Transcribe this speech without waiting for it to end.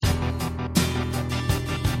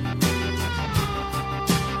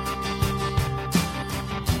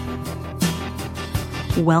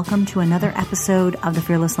Welcome to another episode of the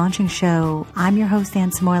Fearless Launching Show. I'm your host,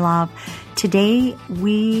 Ann Samoilov. Today,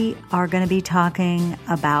 we are going to be talking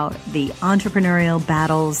about the entrepreneurial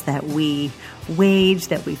battles that we wage,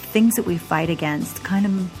 things that we fight against, kind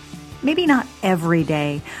of maybe not every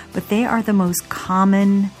day, but they are the most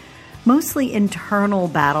common, mostly internal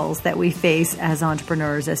battles that we face as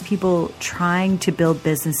entrepreneurs, as people trying to build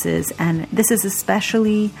businesses. And this is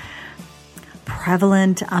especially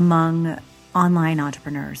prevalent among online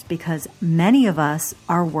entrepreneurs because many of us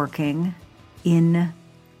are working in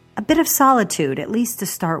a bit of solitude, at least to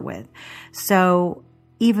start with. So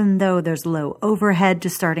even though there's low overhead to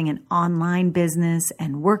starting an online business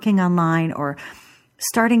and working online or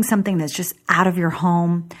starting something that's just out of your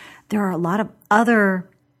home, there are a lot of other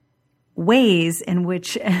ways in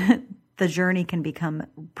which the journey can become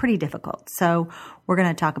pretty difficult. So we're going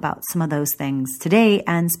to talk about some of those things today,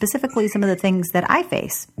 and specifically some of the things that I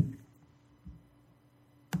face.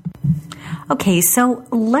 Okay, so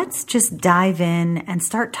let's just dive in and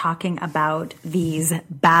start talking about these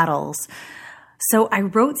battles. So I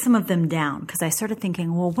wrote some of them down because I started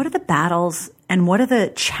thinking, well, what are the battles and what are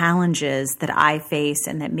the challenges that I face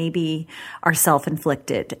and that maybe are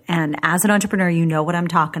self-inflicted? And as an entrepreneur, you know what I'm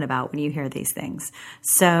talking about when you hear these things.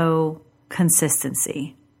 So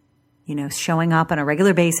consistency, showing up on a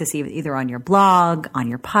regular basis, either on your blog, on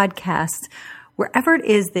your podcast, wherever it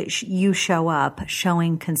is that you show up,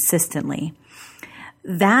 showing consistently.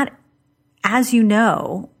 That, as you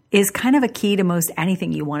know, is kind of a key to most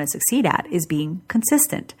anything you want to succeed at, is being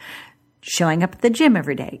consistent. Showing up at the gym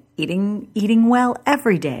every day, eating well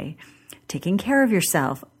every day, taking care of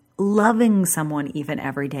yourself, loving someone even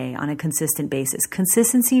every day on a consistent basis.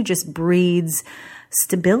 Consistency just breeds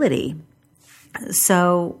stability.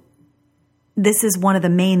 So this is one of the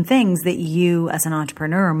main things that you as an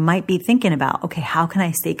entrepreneur might be thinking about. Okay, how can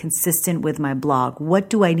I stay consistent with my blog? What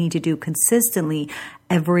do I need to do consistently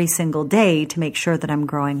every single day to make sure that I'm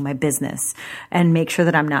growing my business and make sure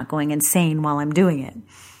that I'm not going insane while I'm doing it?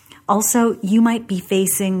 Also, you might be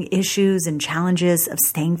facing issues and challenges of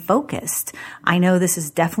staying focused. I know this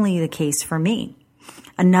is definitely the case for me.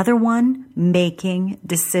 Another one, making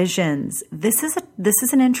decisions. This is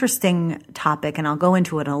an interesting topic, and I'll go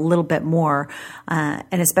into it a little bit more, and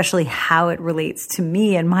especially how it relates to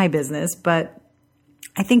me and my business. But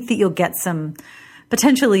I think that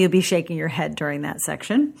potentially you'll be shaking your head during that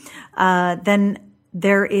section. Then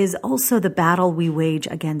there is also the battle we wage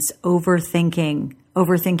against overthinking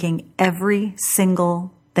every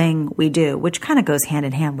single thing we do, which kind of goes hand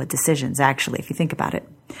in hand with decisions, actually, if you think about it.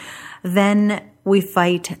 Then we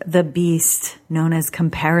fight the beast known as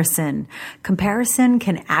comparison. Comparison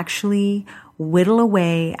can actually whittle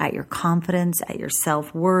away at your confidence, at your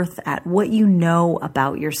self-worth, at what you know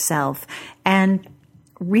about yourself, and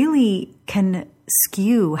really can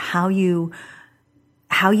skew how you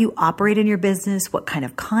operate in your business, what kind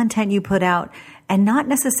of content you put out, and not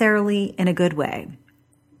necessarily in a good way.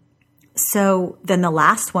 So then the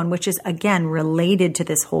last one, which is again related to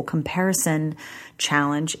this whole comparison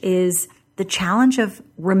challenge, is the challenge of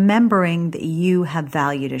remembering that you have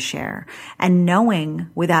value to share and knowing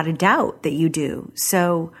without a doubt that you do.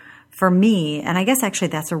 So for me, and I guess actually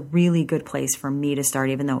that's a really good place for me to start,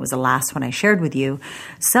 even though it was the last one I shared with you,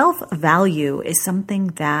 self-value is something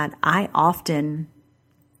that I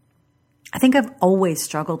think I've always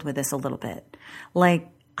struggled with this a little bit. Like,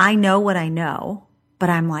 I know what I know, but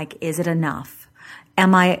I'm like, is it enough?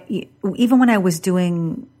 Even when I was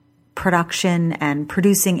doing production and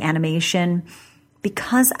producing animation,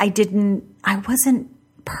 because I wasn't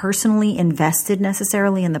personally invested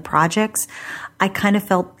necessarily in the projects, I kind of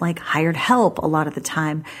felt like hired help a lot of the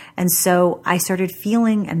time. And so I started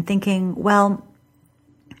feeling and thinking, well,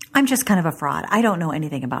 I'm just kind of a fraud. I don't know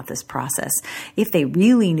anything about this process. If they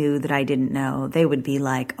really knew that I didn't know, they would be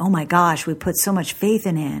like, oh my gosh, we put so much faith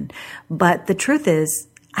in it. But the truth is,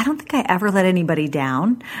 I don't think I ever let anybody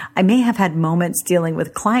down. I may have had moments dealing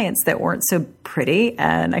with clients that weren't so pretty,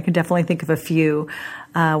 and I can definitely think of a few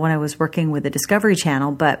when I was working with the Discovery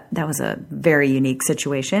Channel, but that was a very unique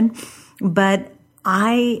situation. But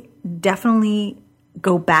I definitely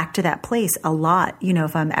go back to that place a lot.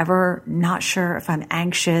 If I'm ever not sure, if I'm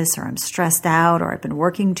anxious or I'm stressed out or I've been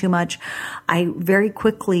working too much, I very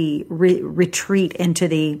quickly retreat into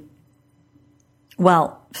do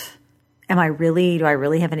I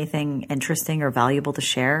really have anything interesting or valuable to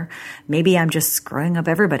share? Maybe I'm just screwing up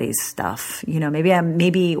everybody's stuff.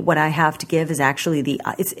 Maybe what I have to give is actually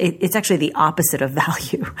it's actually the opposite of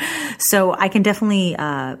value. So I can definitely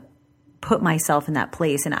put myself in that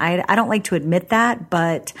place. And I don't like to admit that,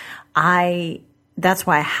 but that's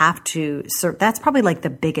why I have to serve. That's probably like the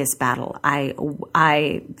biggest battle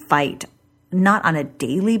I fight, not on a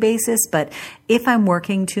daily basis, but if I'm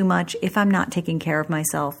working too much, if I'm not taking care of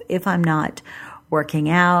myself, if I'm not working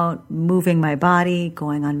out, moving my body,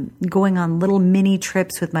 going on little mini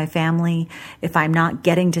trips with my family, if I'm not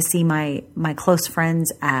getting to see my close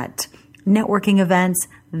friends at networking events,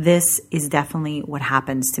 this is definitely what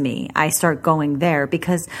happens to me. I start going there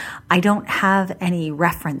because I don't have any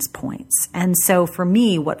reference points. And so for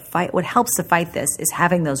me, what helps to fight this is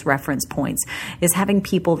having those reference points, is having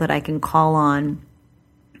people that I can call on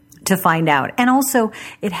to find out. And also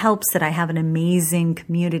it helps that I have an amazing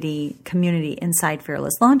community inside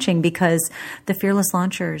Fearless Launching, because the Fearless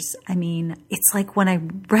Launchers, I mean, it's like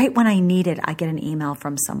right when I need it, I get an email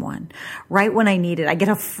from someone. Right when I need it, I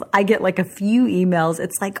get like a few emails.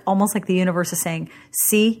 It's like almost like the universe is saying,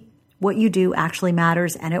 see, what you do actually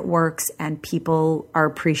matters and it works, and people are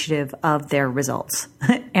appreciative of their results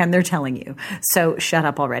and they're telling you. So shut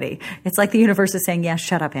up already. It's like the universe is saying, yeah,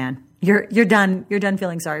 shut up, Anne. You're done. You're done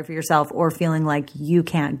feeling sorry for yourself or feeling like you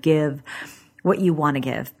can't give what you want to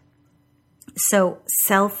give. So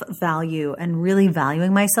self-value and really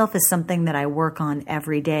valuing myself is something that I work on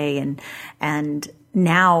every day. And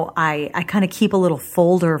now I kind of keep a little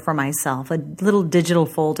folder for myself, a little digital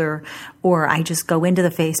folder, or I just go into the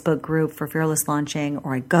Facebook group for Fearless Launching,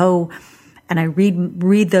 or I go and I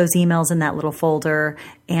read those emails in that little folder.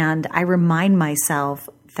 And I remind myself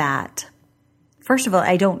that, first of all,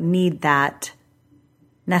 I don't need that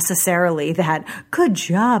necessarily, that good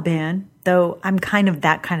job, Anne, though I'm kind of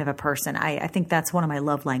that kind of a person. I think that's one of my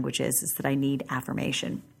love languages, is that I need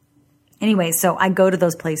affirmation. Anyway, so I go to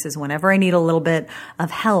those places whenever I need a little bit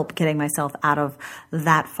of help getting myself out of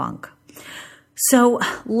that funk. So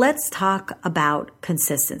let's talk about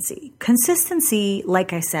consistency. Consistency,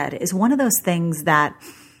 like I said, is one of those things that,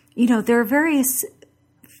 there are various,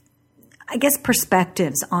 I guess,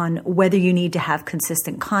 perspectives on whether you need to have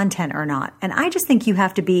consistent content or not. And I just think you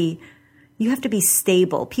have to be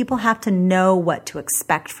stable. People have to know what to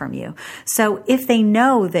expect from you. So if they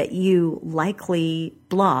know that you likely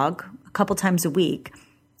blog a couple times a week,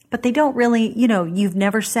 but they don't really, you've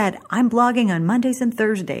never said, I'm blogging on Mondays and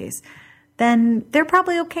Thursdays, then they're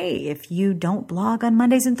probably okay if you don't blog on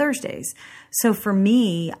Mondays and Thursdays. So for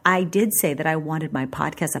me, I did say that I wanted my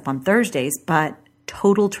podcast up on Thursdays, but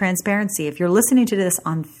total transparency, if you're listening to this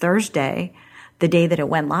on Thursday, the day that it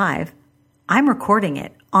went live, I'm recording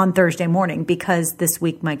it on Thursday morning because this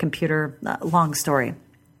week my computer, long story.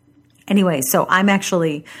 Anyway, so I'm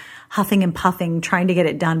actually huffing and puffing, trying to get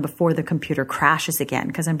it done before the computer crashes again,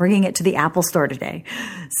 because I'm bringing it to the Apple Store today.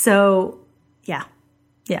 So yeah.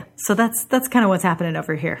 So that's kind of what's happening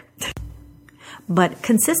over here. But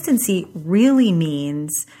consistency really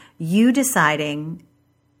means you deciding,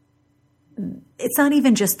 it's not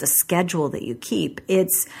even just a schedule that you keep.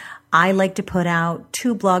 It's, I like to put out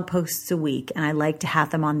 2 blog posts a week and I like to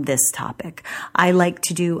have them on this topic. I like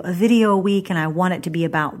to do a video a week and I want it to be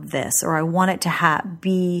about this, or I want it to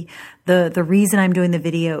be the reason I'm doing the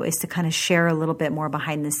video is to kind of share a little bit more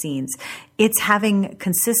behind the scenes. It's having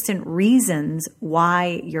consistent reasons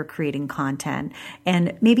why you're creating content,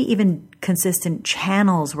 and maybe even consistent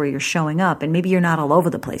channels where you're showing up, and maybe you're not all over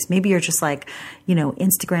the place. Maybe you're just like,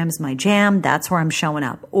 Instagram's my jam. That's where I'm showing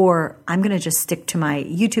up, or I'm going to just stick to my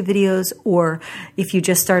YouTube videos. Or if you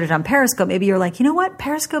just started on Periscope, maybe you're like, you know what?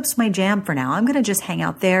 Periscope's my jam for now. I'm going to just hang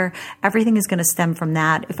out there. Everything is going to stem from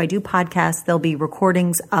that. If I do podcasts, there'll be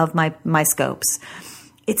recordings of my scopes.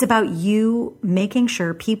 It's about you making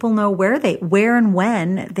sure people know where and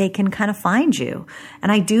when they can kind of find you.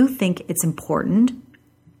 And I do think it's important.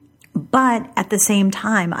 But at the same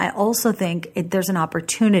time, I also think there's an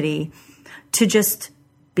opportunity to just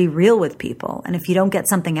be real with people. And if you don't get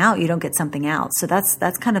something out, you don't get something out. So that's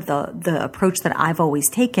kind of the approach that I've always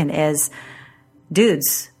taken is,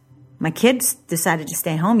 dudes, my kids decided to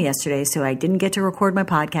stay home yesterday, so I didn't get to record my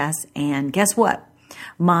podcast. And guess what?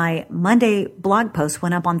 My Monday blog post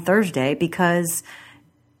went up on Thursday because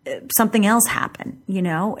something else happened.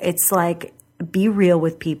 It's like, be real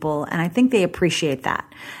with people. And I think they appreciate that.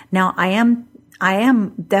 Now, I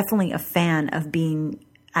am definitely a fan of being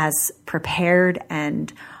as prepared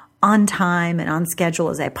and on time and on schedule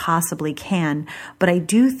as I possibly can. But I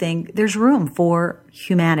do think there's room for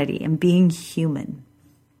humanity and being human.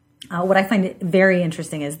 What I find very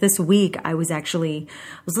interesting is this week I was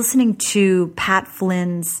listening to Pat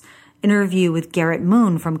Flynn's interview with Garrett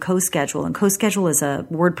Moon from CoSchedule. And CoSchedule is a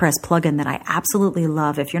WordPress plugin that I absolutely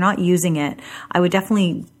love. If you're not using it, I would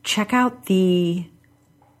definitely check out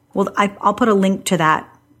I'll put a link to that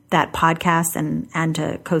podcast and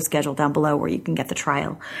to CoSchedule down below where you can get the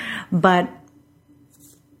trial. But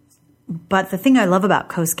But the thing I love about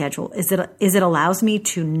CoSchedule is it allows me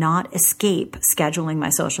to not escape scheduling my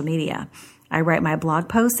social media. I write my blog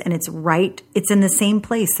post and it's in the same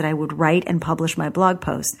place that I would write and publish my blog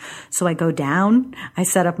post. So I go down, I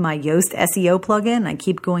set up my Yoast SEO plugin, I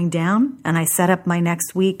keep going down, and I set up my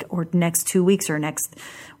next week or next 2 weeks or next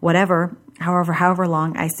whatever, however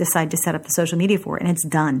long I decide to set up the social media for, and it's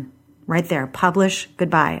done right there. Publish,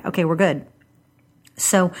 goodbye. Okay, we're good.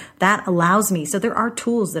 So that allows me. So there are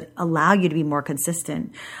tools that allow you to be more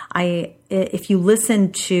consistent. If you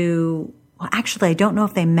listen to, well, actually, I don't know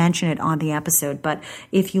if they mention it on the episode, but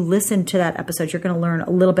if you listen to that episode, you're going to learn a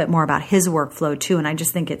little bit more about his workflow too. And I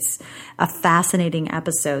just think it's a fascinating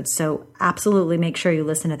episode. So absolutely make sure you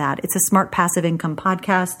listen to that. It's a Smart Passive Income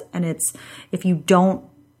podcast. And if you don't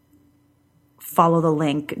follow the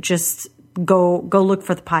link, just go look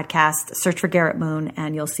for the podcast, search for Garrett Moon,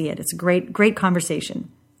 and you'll see it. It's a great conversation.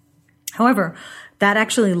 However, that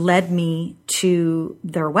actually led me to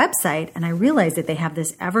their website, and I realized that they have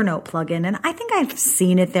this Evernote plugin, and I think I've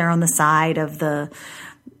seen it there on the side of the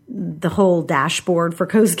whole dashboard for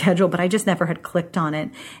CoSchedule, but I just never had clicked on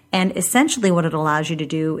it. And essentially what it allows you to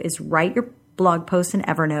do is write your blog posts in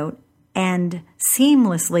Evernote and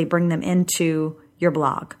seamlessly bring them into your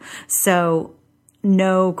blog. So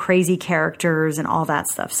no crazy characters and all that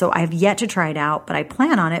stuff. So I have yet to try it out, but I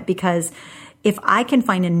plan on it because if I can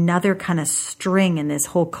find another kind of string in this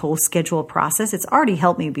whole CoSchedule process, it's already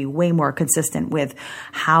helped me be way more consistent with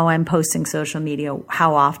how I'm posting social media,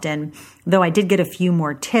 how often, though I did get a few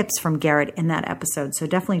more tips from Garrett in that episode. So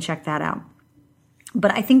definitely check that out.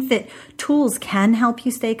 But I think that tools can help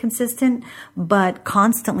you stay consistent, but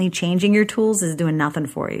constantly changing your tools is doing nothing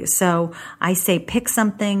for you. So I say pick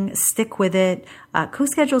something, stick with it.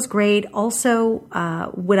 CoSchedule is great. Also,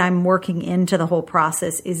 what I'm working into the whole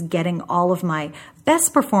process is getting all of my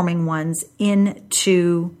best performing ones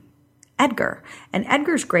into Edgar. And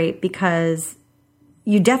Edgar's great because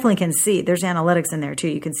you definitely can see, there's analytics in there too.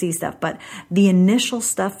 You can see stuff, but the initial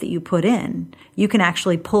stuff that you put in, you can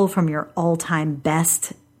actually pull from your all-time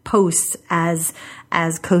best posts as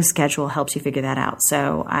CoSchedule helps you figure that out.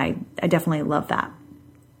 So I definitely love that.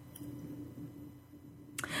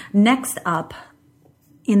 Next up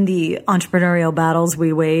in the entrepreneurial battles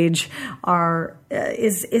we wage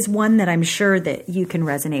is one that I'm sure that you can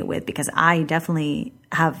resonate with, because I definitely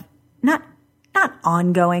have not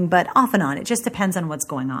ongoing, but off and on. It just depends on what's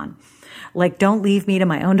going on. Like, don't leave me to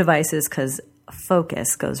my own devices because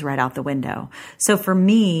focus goes right out the window. So for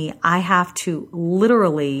me, I have to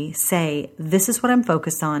literally say, this is what I'm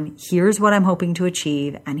focused on. Here's what I'm hoping to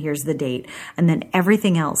achieve. And here's the date. And then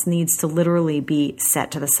everything else needs to literally be set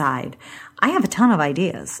to the side. I have a ton of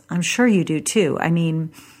ideas. I'm sure you do too. I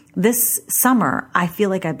mean, this summer, I feel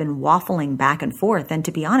like I've been waffling back and forth. And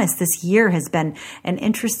to be honest, this year has been an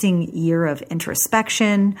interesting year of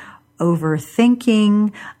introspection,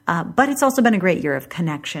 overthinking, but it's also been a great year of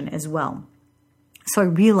connection as well. So I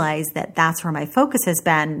realized that that's where my focus has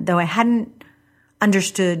been, though I hadn't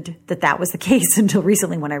understood that that was the case until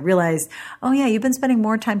recently when I realized, oh yeah, you've been spending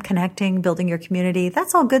more time connecting, building your community.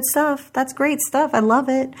 That's all good stuff. That's great stuff. I love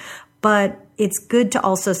it. But it's good to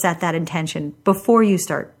also set that intention before you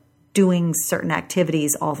start doing certain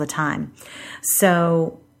activities all the time.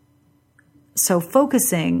 So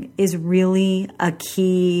focusing is really a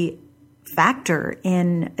key factor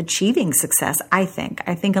in achieving success, I think.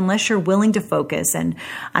 I think unless you're willing to focus, and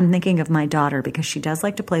I'm thinking of my daughter because she does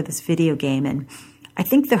like to play this video game, and I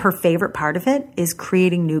think that her favorite part of it is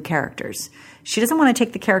creating new characters. She doesn't want to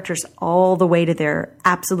take the characters all the way to their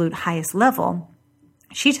absolute highest level.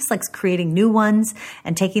 She just likes creating new ones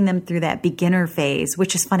and taking them through that beginner phase,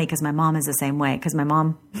 which is funny because my mom is the same way, because my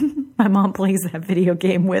mom plays that video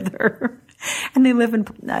game with her. And they live in,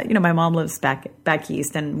 my mom lives back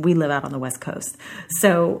east and we live out on the West Coast.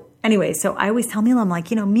 So anyway, so I always tell Mila, I'm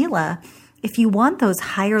like, Mila, if you want those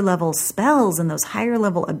higher level spells and those higher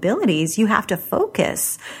level abilities, you have to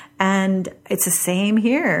focus. And it's the same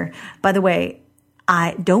here. By the way,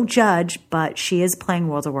 I don't judge, but she is playing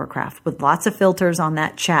World of Warcraft with lots of filters on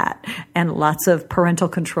that chat and lots of parental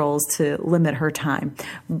controls to limit her time.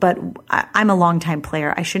 But I'm a longtime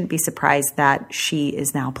player. I shouldn't be surprised that she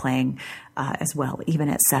is now playing as well, even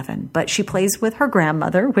at 7. But she plays with her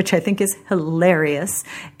grandmother, which I think is hilarious.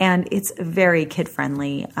 And it's very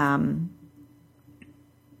kid-friendly.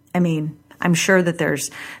 I'm sure that there's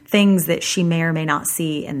things that she may or may not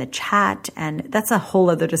see in the chat, and that's a whole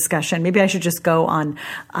other discussion. Maybe I should just go on.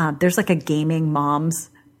 There's like a gaming moms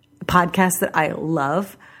podcast that I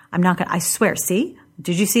love. I swear. See,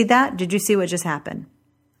 did you see that? Did you see what just happened?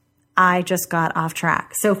 I just got off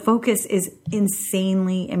track. So focus is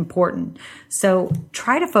insanely important. So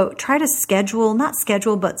try to schedule, not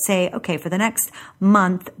schedule, but say, okay, for the next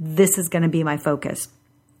month, this is going to be my focus.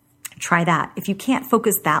 Try that. If you can't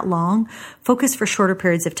focus that long, focus for shorter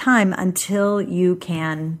periods of time until you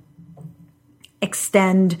can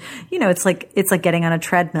extend. It's like getting on a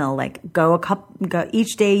treadmill, like go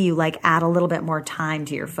each day, you like add a little bit more time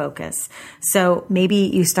to your focus. So maybe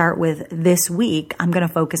you start with this week, I'm going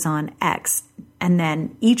to focus on X. And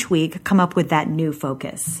then each week come up with that new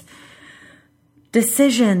focus.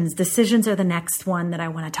 Decisions are the next one that I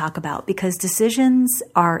want to talk about because decisions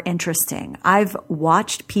are interesting. I've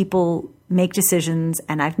watched people make decisions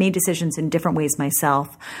and I've made decisions in different ways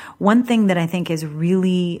myself. One thing that I think is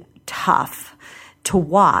really tough to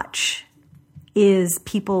watch is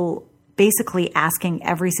people basically asking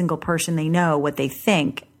every single person they know what they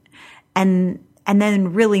think and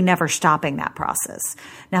then really never stopping that process.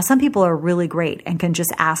 Now, some people are really great and can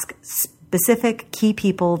just ask specific key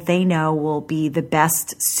people they know will be the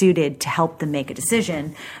best suited to help them make a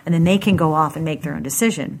decision, and then they can go off and make their own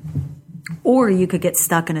decision. Or you could get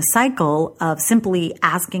stuck in a cycle of simply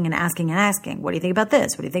asking and asking and asking. What do you think about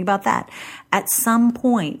this? What do you think about that? At some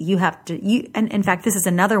point, you have to, and in fact, this is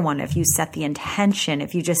another one. If you set the intention,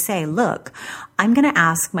 if you just say, look, I'm going to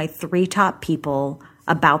ask my 3 top people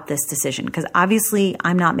about this decision because obviously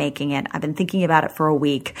I'm not making it. I've been thinking about it for a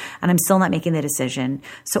week and I'm still not making the decision.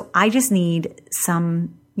 So I just need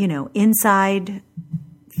some, inside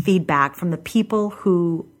feedback from the people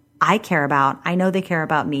who I care about. I know they care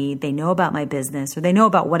about me. They know about my business or they know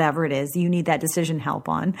about whatever it is you need that decision help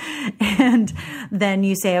on. And then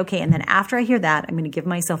you say, okay, and then after I hear that, I'm going to give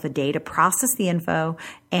myself a day to process the info.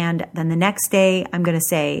 And then the next day I'm going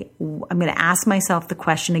to ask myself the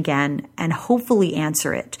question again and hopefully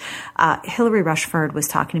answer it. Hillary Rushford was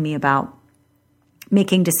talking to me about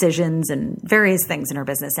making decisions and various things in her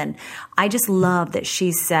business. And I just love that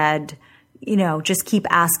she said, just keep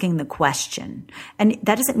asking the question. And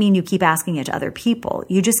that doesn't mean you keep asking it to other people.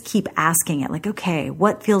 You just keep asking it like, okay,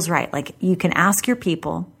 what feels right? Like you can ask your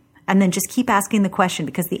people and then just keep asking the question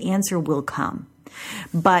because the answer will come.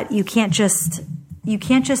 But you can't just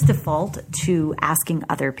default to asking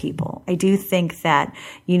other people. I do think that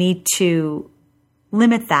you need to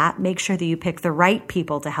limit that, make sure that you pick the right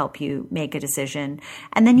people to help you make a decision.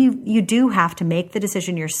 And then you do have to make the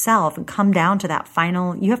decision yourself and come down to that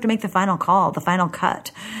you have to make the final call, the final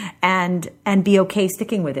cut and be okay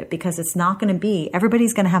sticking with it because it's not going to be,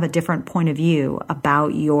 everybody's going to have a different point of view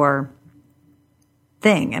about your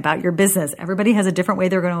thing, about your business. Everybody has a different way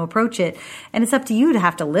they're going to approach it. And it's up to you to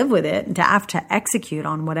have to live with it and to have to execute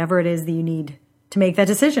on whatever it is that you need to make that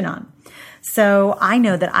decision on. So I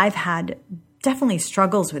know that I've had definitely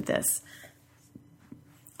struggles with this.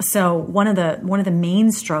 So one of the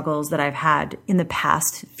main struggles that I've had in the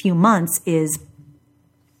past few months is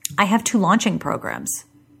I have 2 launching programs.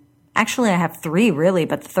 Actually, I have 3 really,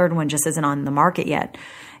 but the third one just isn't on the market yet.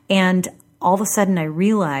 And all of a sudden I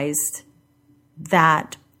realized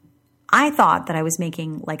that I thought that I was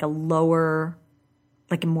making like a more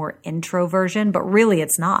intro version, but really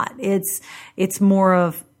it's not. It's more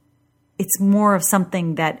of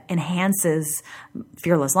something that enhances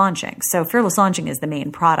fearless launching. So fearless launching is the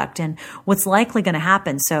main product. And what's likely going to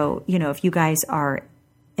happen, so, if you guys are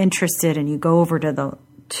interested and you go over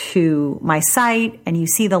to my site and you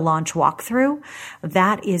see the launch walkthrough,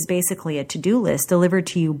 that is basically a to-do list delivered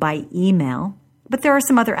to you by email. But there are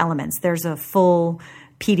some other elements. There's a full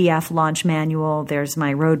PDF launch manual. There's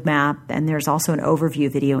my roadmap, and there's also an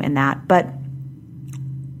overview video in that. But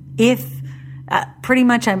pretty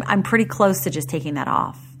much I'm pretty close to just taking that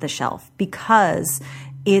off the shelf because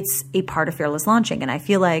it's a part of fearless launching. And I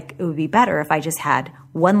feel like it would be better if I just had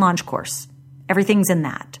one launch course. Everything's in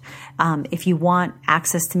that. If you want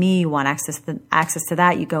access to me, you want access to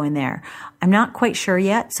that, you go in there. I'm not quite sure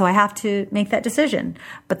yet, so I have to make that decision.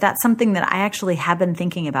 But that's something that I actually have been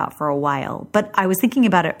thinking about for a while. But I was thinking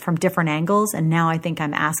about it from different angles, and now I think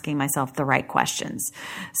I'm asking myself the right questions.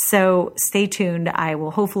 So stay tuned. I will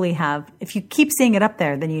hopefully if you keep seeing it up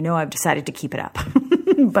there, then you know I've decided to keep it up.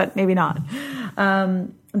 But maybe not.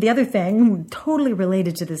 The other thing, totally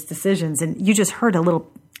related to this decisions, and you just heard a little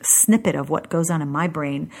snippet of what goes on in my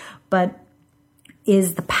brain, but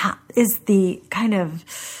is the kind of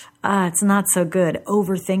it's not so good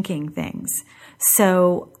overthinking things.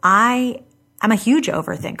 So I I'm a huge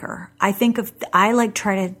overthinker. I like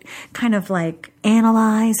try to kind of like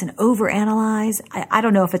analyze and overanalyze. I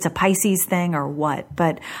don't know if it's a Pisces thing or what,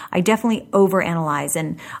 but I definitely overanalyze,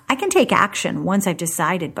 and I can take action once I've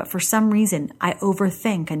decided, but for some reason I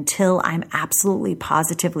overthink until I'm absolutely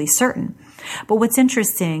positively certain. But what's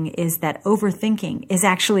interesting is that overthinking is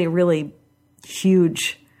actually a really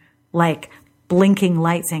huge, like, blinking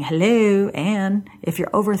light saying, hello, and if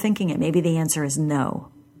you're overthinking it, maybe the answer is no.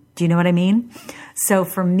 Do you know what I mean? So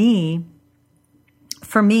for me,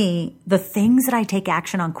 the things that I take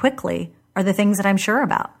action on quickly are the things that I'm sure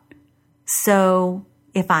about. So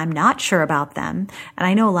if I'm not sure about them, and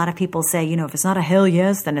I know a lot of people say, if it's not a hell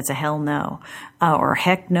yes, then it's a hell no, or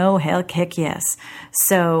heck no, heck yes.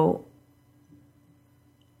 So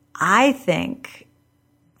I think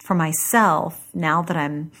for myself, now that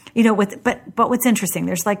I'm, but what's interesting,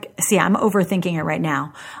 there's I'm overthinking it right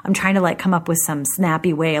now. I'm trying to come up with some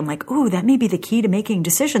snappy way. I'm like, ooh, that may be the key to making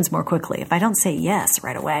decisions more quickly. If I don't say yes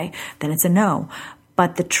right away, then it's a no.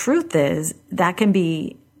 But the truth is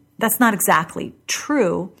that's not exactly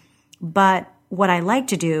true. But what I like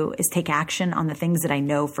to do is take action on the things that I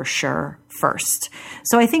know for sure first.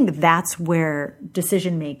 So I think that's where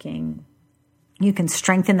decision-making, you can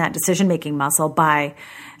strengthen that decision-making muscle by,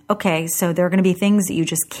 okay, so there are going to be things that you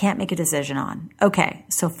just can't make a decision on. Okay,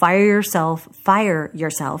 so fire yourself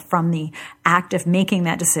from the act of making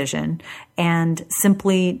that decision and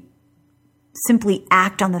simply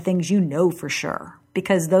act on the things you know for sure.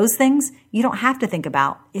 Because those things you don't have to think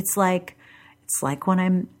about. It's like when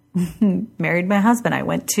I married my husband, I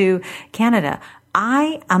went to Canada.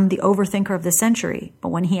 I am the overthinker of the century. But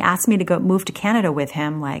when he asked me to move to Canada with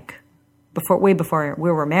him, way before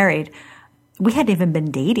we were married, we hadn't even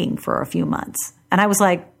been dating for a few months. And I was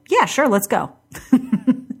like, yeah, sure, let's go.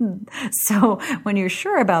 So when you're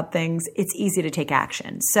sure about things, it's easy to take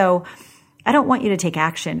action. So I don't want you to take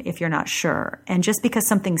action if you're not sure. And just because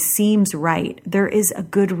something seems right, there is a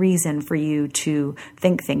good reason for you to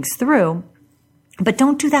think things through. But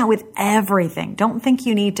don't do that with everything. Don't think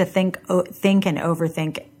you need to think and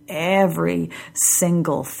overthink every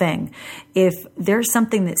single thing. If there's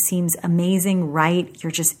something that seems amazing, right,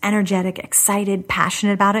 you're just energetic, excited,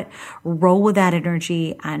 passionate about it, roll with that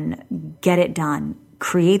energy and get it done.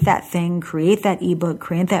 Create that thing, create that ebook,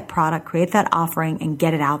 create that product, create that offering, and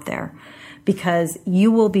get it out there. Because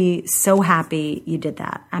you will be so happy you did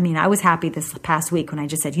that. I mean, I was happy this past week when I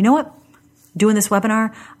just said, you know what? Doing this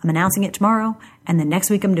webinar, I'm announcing it tomorrow, and the next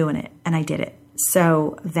week I'm doing it. And I did it.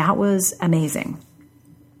 So that was amazing.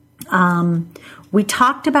 We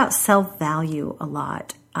talked about self-value a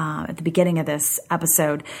lot at the beginning of this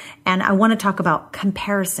episode, and I want to talk about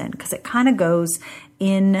comparison because it kind of goes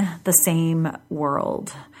in the same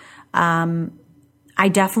world. I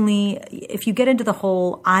definitely, if you get into the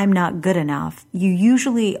whole I'm not good enough, you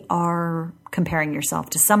usually are comparing yourself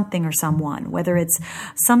to something or someone, whether it's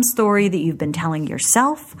some story that you've been telling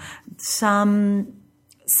yourself, some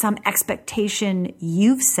expectation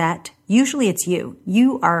you've set. Usually it's you.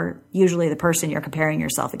 You are usually the person you're comparing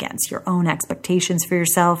yourself against, your own expectations for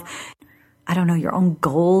yourself. I don't know, your own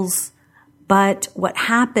goals. But what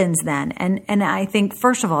happens then, and I think,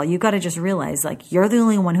 first of all, you got to just realize, you're the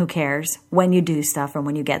only one who cares when you do stuff and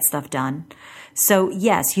when you get stuff done. So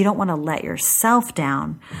yes, you don't want to let yourself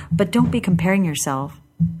down, but don't be comparing yourself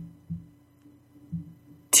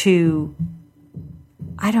to,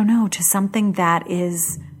 to something that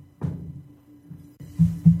is...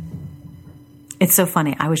 It's so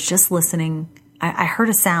funny. I was just listening. I heard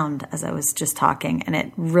a sound as I was just talking, and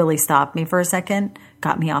it really stopped me for a second,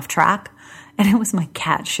 got me off track. And it was my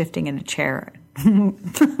cat shifting in a chair.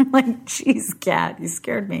 I'm like, geez, cat, you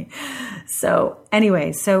scared me. So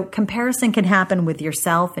anyway, comparison can happen with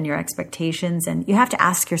yourself and your expectations. And you have to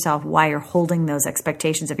ask yourself why you're holding those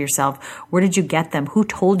expectations of yourself. Where did you get them? Who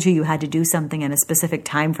told you had to do something in a specific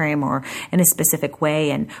time frame or in a specific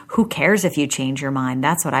way? And who cares if you change your mind?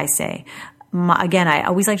 That's what I say. Again, I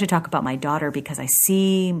always like to talk about my daughter because I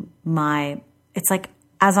see it's like,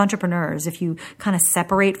 as entrepreneurs, if you kind of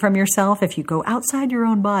separate from yourself, if you go outside your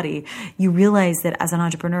own body, you realize that as an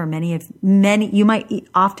entrepreneur, many, you might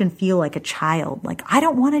often feel like a child. Like, I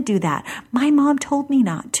don't want to do that. My mom told me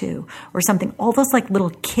not to, or something. All those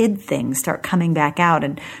little kid things start coming back out.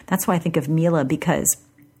 And that's why I think of Mila, because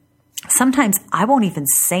sometimes I won't even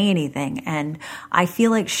say anything. And I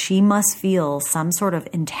feel like she must feel some sort of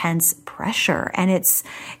intense pressure. And it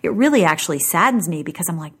really actually saddens me because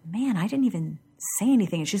I'm like, man, I didn't even say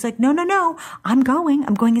anything. And she's like, no, I'm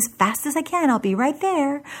going as fast as I can. I'll be right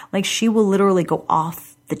there. Like, she will literally go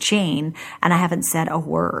off the chain and I haven't said a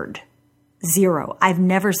word. Zero. I've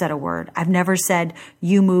never said a word. I've never said,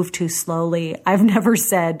 you move too slowly. I've never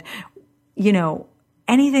said,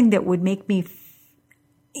 anything that would make me,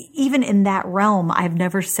 even in that realm, I've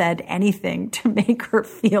never said anything to make her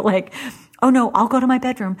feel like, oh no, I'll go to my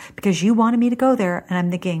bedroom because you wanted me to go there. And I'm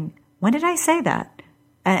thinking, when did I say that?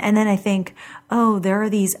 And then I think, oh, there are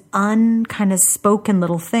these kind of spoken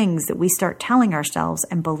little things that we start telling ourselves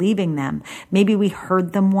and believing them. Maybe we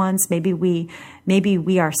heard them once. Maybe we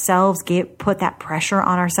ourselves put that pressure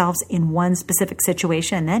on ourselves in one specific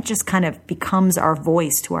situation. And that just kind of becomes our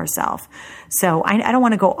voice to ourselves. So I don't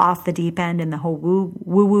want to go off the deep end in the whole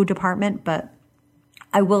woo-woo department, but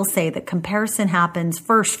I will say that comparison happens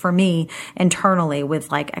first for me internally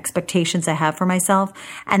with like expectations I have for myself.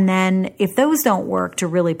 And then if those don't work, to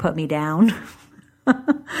really put me down,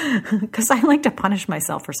 because I like to punish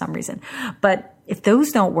myself for some reason. But if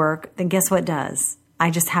those don't work, then guess what does?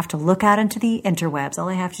 I just have to look out into the interwebs. All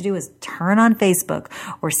I have to do is turn on Facebook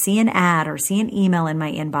or see an ad or see an email in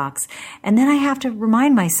my inbox. And then I have to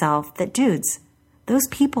remind myself that, dudes, those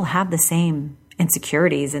people have the same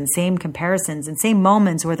insecurities and same comparisons and same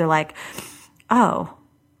moments where they're like, oh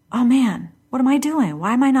man, what am I doing?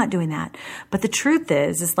 Why am I not doing that? But the truth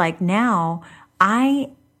is like now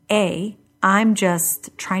I'm just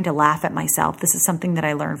trying to laugh at myself. This is something that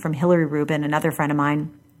I learned from Hillary Rubin, another friend of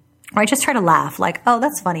mine, where I just try to laugh like, oh,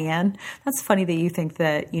 that's funny, Ann. That's funny that you think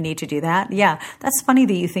that you need to do that. Yeah, that's funny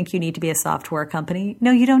that you think you need to be a software company.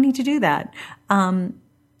 No, you don't need to do that.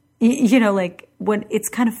 Like when it's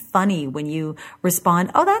kind of funny when you respond,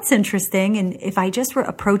 oh, that's interesting. And if I just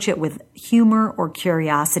approach it with humor or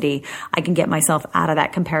curiosity, I can get myself out of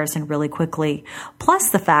that comparison really quickly. Plus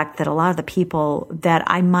the fact that a lot of the people that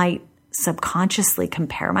I might subconsciously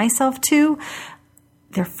compare myself to,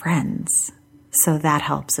 they're friends. So that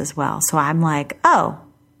helps as well. So I'm like, oh,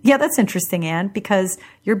 yeah, that's interesting, Ann, because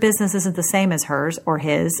your business isn't the same as hers or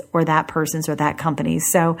his or that person's or that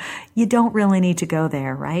company's. So you don't really need to go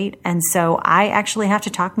there, right? And so I actually have to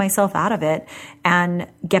talk myself out of it and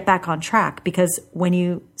get back on track, because when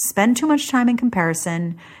you spend too much time in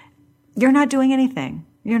comparison, you're not doing anything.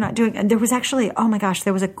 And there was actually, oh my gosh,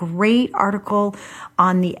 there was a great article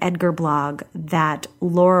on the Edgar blog that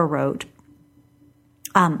Laura wrote.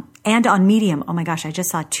 And on Medium. Oh my gosh, I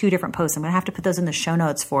just saw 2 different posts. I'm going to have to put those in the show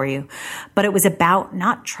notes for you. But it was about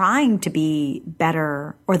not trying to be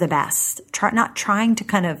better or the best, not trying to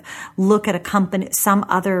kind of look at a company, some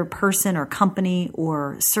other person or company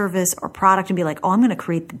or service or product and be like, oh, I'm going to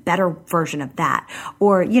create the better version of that.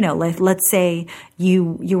 Or, let's say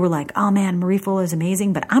you were like, oh man, Marie Fuller is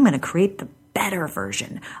amazing, but I'm going to create the better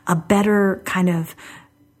version, a better kind of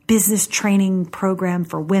business training program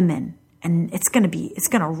for women. And it's going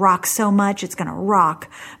to rock so much. It's going to rock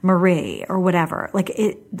Marie or whatever.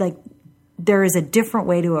 There is a different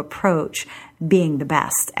way to approach being the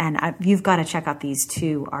best. And you've got to check out these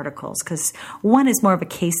 2 articles, because one is more of a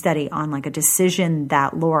case study on like a decision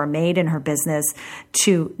that Laura made in her business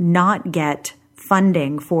to not get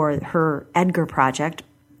funding for her Edgar project,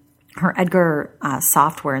 her Edgar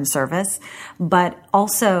software and service. But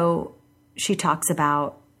also she talks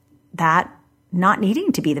about that not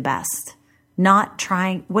needing to be the best, not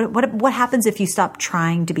trying. What happens if you stop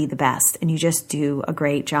trying to be the best and you just do a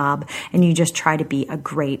great job and you just try to be a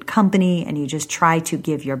great company and you just try to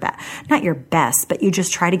give your best, not your best, but you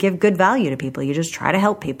just try to give good value to people. You just try to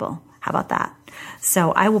help people. How about that?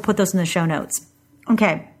 So I will put those in the show notes.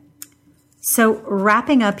 Okay. So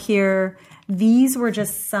wrapping up here, these were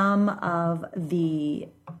just some of the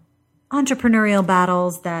entrepreneurial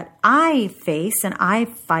battles that I face and I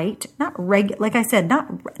fight, like I said,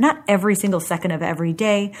 not every single second of every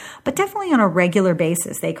day, but definitely on a regular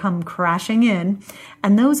basis. They come crashing in,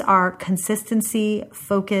 and those are consistency,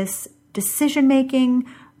 focus, decision-making,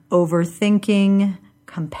 overthinking,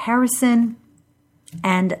 comparison,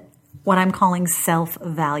 and what I'm calling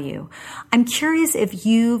self-value. I'm curious if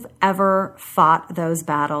you've ever fought those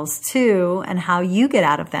battles too and how you get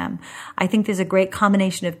out of them. I think there's a great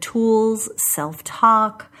combination of tools,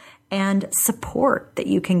 self-talk, and support that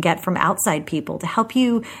you can get from outside people to help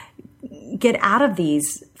you get out of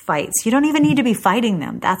these fights. You don't even need to be fighting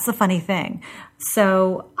them. That's the funny thing.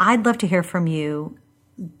 So I'd love to hear from you.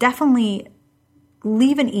 Definitely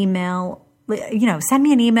leave an email, send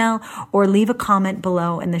me an email or leave a comment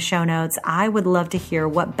below in the show notes. I would love to hear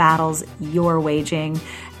what battles you're waging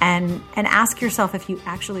and ask yourself if you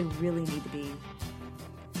actually really need to be.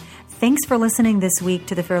 Thanks for listening this week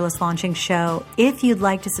to the Fearless Launching Show. If you'd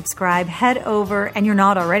like to subscribe, head over, and you're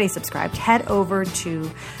not already subscribed, head over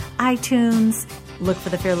to iTunes, look for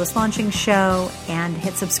the Fearless Launching Show and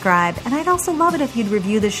hit subscribe. And I'd also love it if you'd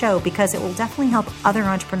review the show, because it will definitely help other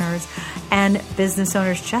entrepreneurs and business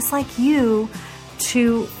owners just like you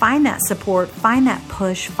to find that support, find that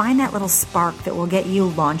push, find that little spark that will get you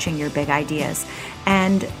launching your big ideas.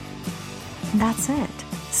 And that's it.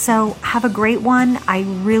 So have a great one. I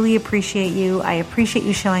really appreciate you. I appreciate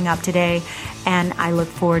you showing up today, and I look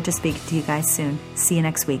forward to speaking to you guys soon. See you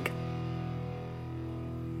next week.